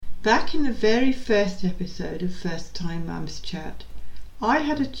Back in the very first episode of First Time Mums Chat, I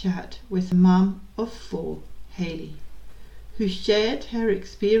had a chat with a mum of 4, Hayley, who shared her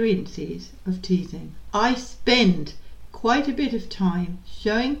experiences of teething. I spend quite a bit of time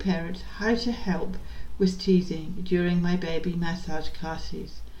showing parents how to help with teething during my baby massage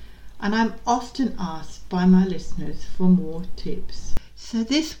classes, and I'm often asked by my listeners for more tips. So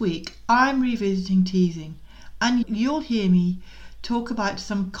this week I'm revisiting teething, and you'll hear me talk about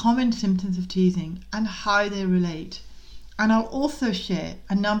some common symptoms of teething and how they relate. And I'll also share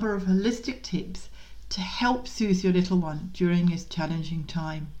a number of holistic tips to help soothe your little one during this challenging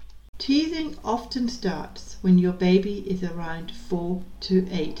time. Teething often starts when your baby is around 4 to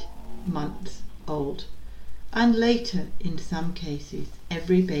 8 months old, and later in some cases.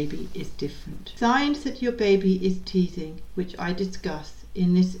 Every baby is different. Signs that your baby is teething, which I discuss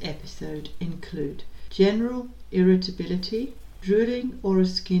in this episode, include general irritability, drooling or a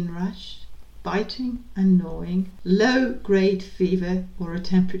skin rash, biting and gnawing, low-grade fever or a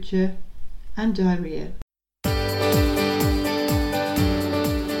temperature, and diarrhea.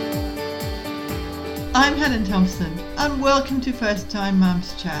 I'm Helen Thompson, and welcome to First Time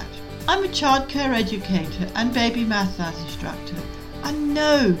Mums Chat. I'm a childcare educator and baby massage instructor. I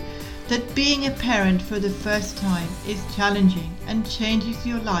know that being a parent for the first time is challenging and changes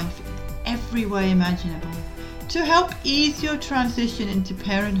your life in every way imaginable. To help ease your transition into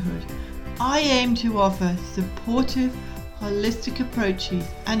parenthood, I aim to offer supportive, holistic approaches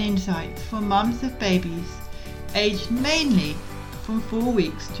and insights for mums of babies aged mainly from 4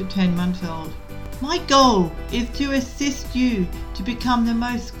 weeks to 10 months old. My goal is to assist you to become the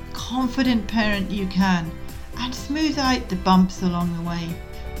most confident parent you can and smooth out the bumps along the way.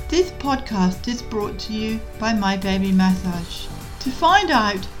 This podcast is brought to you by My Baby Massage. To find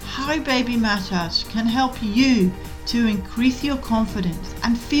out how baby massage can help you to increase your confidence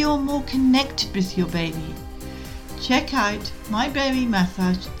and feel more connected with your baby, check out My Baby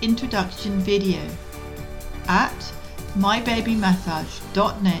Massage introduction video at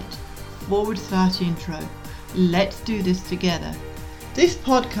mybabymassage.net/intro. Let's do this together. This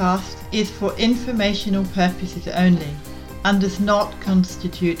podcast is for informational purposes only and does not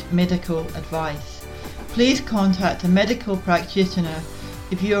constitute medical advice. Please contact a medical practitioner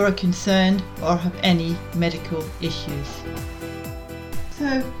if you are concerned or have any medical issues.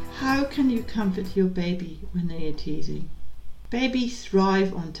 So, how can you comfort your baby when they are teething? Babies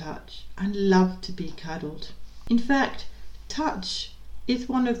thrive on touch and love to be cuddled. In fact, touch is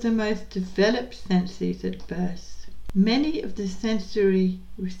one of the most developed senses at birth. Many of the sensory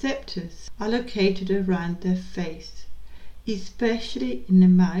receptors are located around their face, especially in the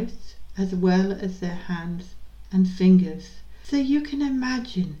mouth, as well as their hands and fingers. So you can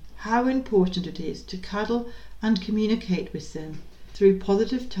imagine how important it is to cuddle and communicate with them through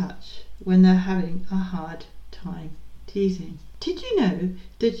positive touch when they're having a hard time teething. Did you know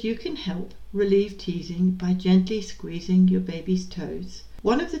that you can help relieve teething by gently squeezing your baby's toes?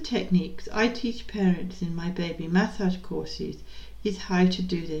 One of the techniques I teach parents in my baby massage courses is how to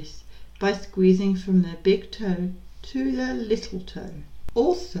do this by squeezing from their big toe to their little toe.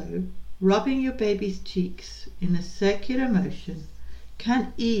 Also, rubbing your baby's cheeks in a circular motion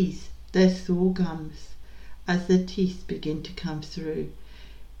can ease their sore gums as their teeth begin to come through.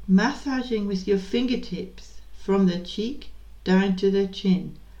 Massaging with your fingertips from their cheek down to their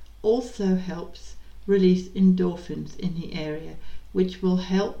chin also helps release endorphins in the area, which will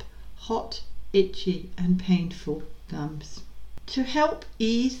help hot, itchy and painful gums. To help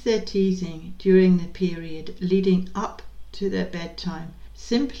ease their teething during the period leading up to their bedtime,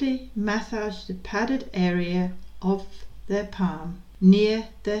 simply massage the padded area of their palm near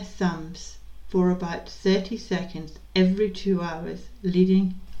their thumbs for about 30 seconds every 2 hours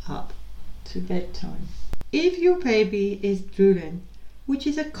leading up to bedtime. If your baby is drooling, which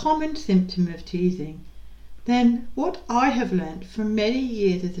is a common symptom of teething, then what I have learned from many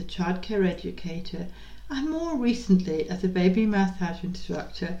years as a childcare educator and more recently as a baby massage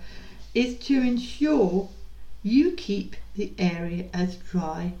instructor is to ensure you keep the area as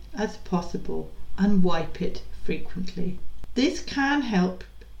dry as possible and wipe it frequently. This can help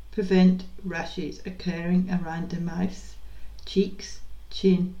prevent rashes occurring around the mouth, cheeks,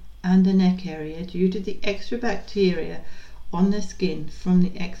 chin and the neck area due to the extra bacteria on the skin from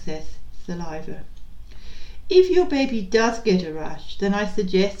the excess saliva. If your baby does get a rash, then I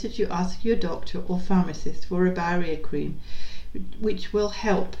suggest that you ask your doctor or pharmacist for a barrier cream which will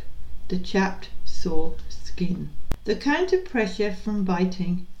help the chapped, sore skin. The counter pressure from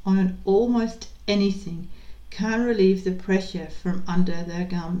biting on almost anything can relieve the pressure from under their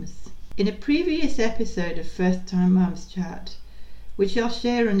gums. In a previous episode of First Time Mums Chat, which I'll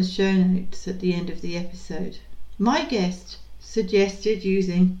share in the show notes at the end of the episode. My guest suggested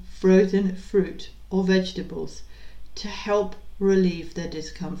using frozen fruit or vegetables to help relieve their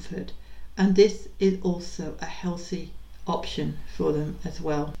discomfort, and this is also a healthy option for them as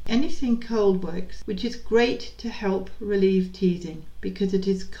well. Anything cold works, which is great to help relieve teething because it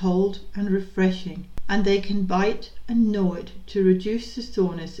is cold and refreshing, and they can bite and gnaw it to reduce the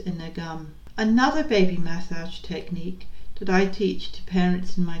soreness in their gum. Another baby massage technique that I teach to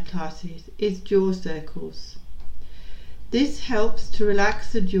parents in my classes is jaw circles. This helps to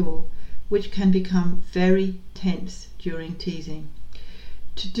relax the jaw, which can become very tense during teething.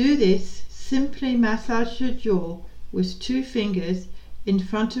 To do this, simply massage your jaw with 2 fingers in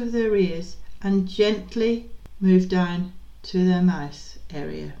front of their ears and gently move down to their mouth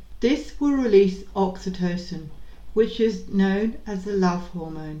area. This will release oxytocin, which is known as the love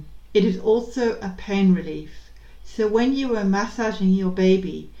hormone. It is also a pain relief. So when you are massaging your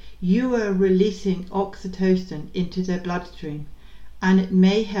baby, you are releasing oxytocin into their bloodstream, and it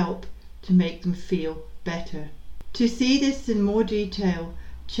may help to make them feel better. To see this in more detail,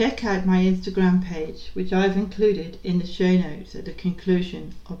 check out my Instagram page, which I've included in the show notes at the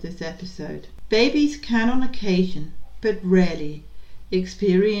conclusion of this episode. Babies can on occasion, but rarely,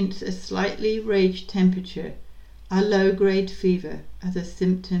 experience a slightly raised temperature, a low-grade fever, as a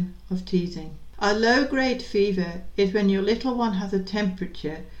symptom of teething. A low-grade fever is when your little one has a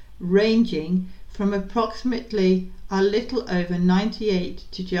temperature ranging from approximately a little over 98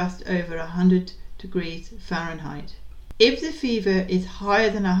 to just over 100 degrees Fahrenheit. If the fever is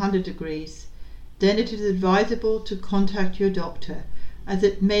higher than 100 degrees, then it is advisable to contact your doctor, as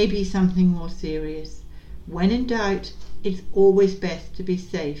it may be something more serious. When in doubt, it's always best to be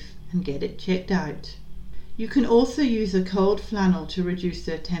safe and get it checked out. You can also use a cold flannel to reduce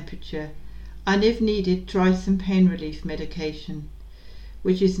their temperature, and if needed, try some pain relief medication,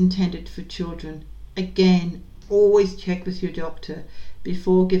 which is intended for children. Again, always check with your doctor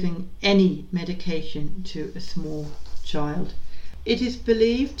before giving any medication to a small child. It is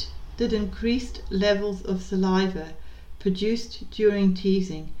believed that increased levels of saliva produced during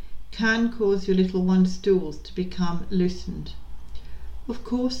teething can cause your little one's stools to become loosened. Of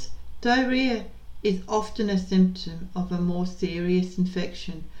course, diarrhea is often a symptom of a more serious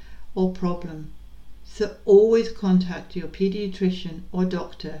infection or problem, so always contact your pediatrician or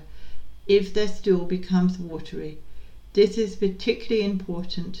doctor if their stool becomes watery. This is particularly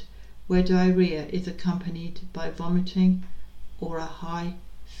important where diarrhea is accompanied by vomiting or a high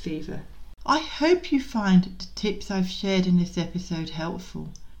fever. I hope you find the tips I've shared in this episode helpful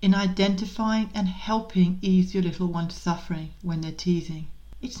in identifying and helping ease your little one's suffering when they're teething.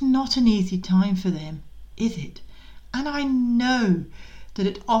 It's not an easy time for them, is it? And I know that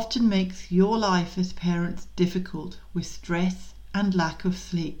it often makes your life as parents difficult with stress and lack of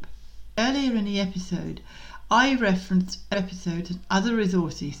sleep. Earlier in the episode, I referenced episodes and other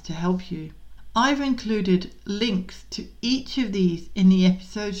resources to help you. I've included links to each of these in the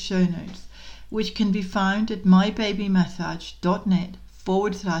episode show notes, which can be found at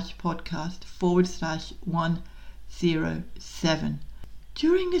mybabymassage.net/podcast/107.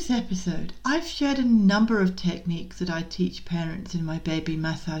 During this episode, I've shared a number of techniques that I teach parents in my baby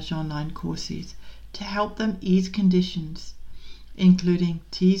massage online courses to help them ease conditions, including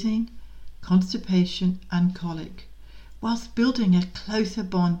teething, constipation and colic, whilst building a closer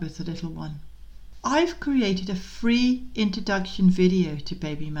bond with the little one. I've created a free introduction video to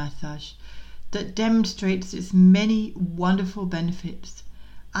baby massage that demonstrates its many wonderful benefits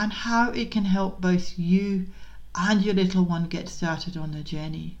and how it can help both you and your little one get started on the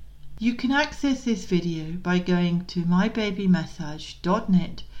journey. You can access this video by going to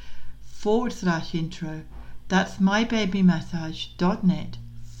mybabymassage.net/intro. That's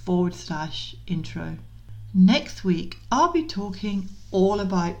mybabymassage.net/intro. Next week, I'll be talking all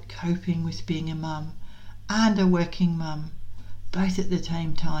about coping with being a mum and a working mum, both at the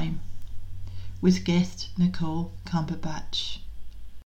same time, with guest Nicole Cumberbatch.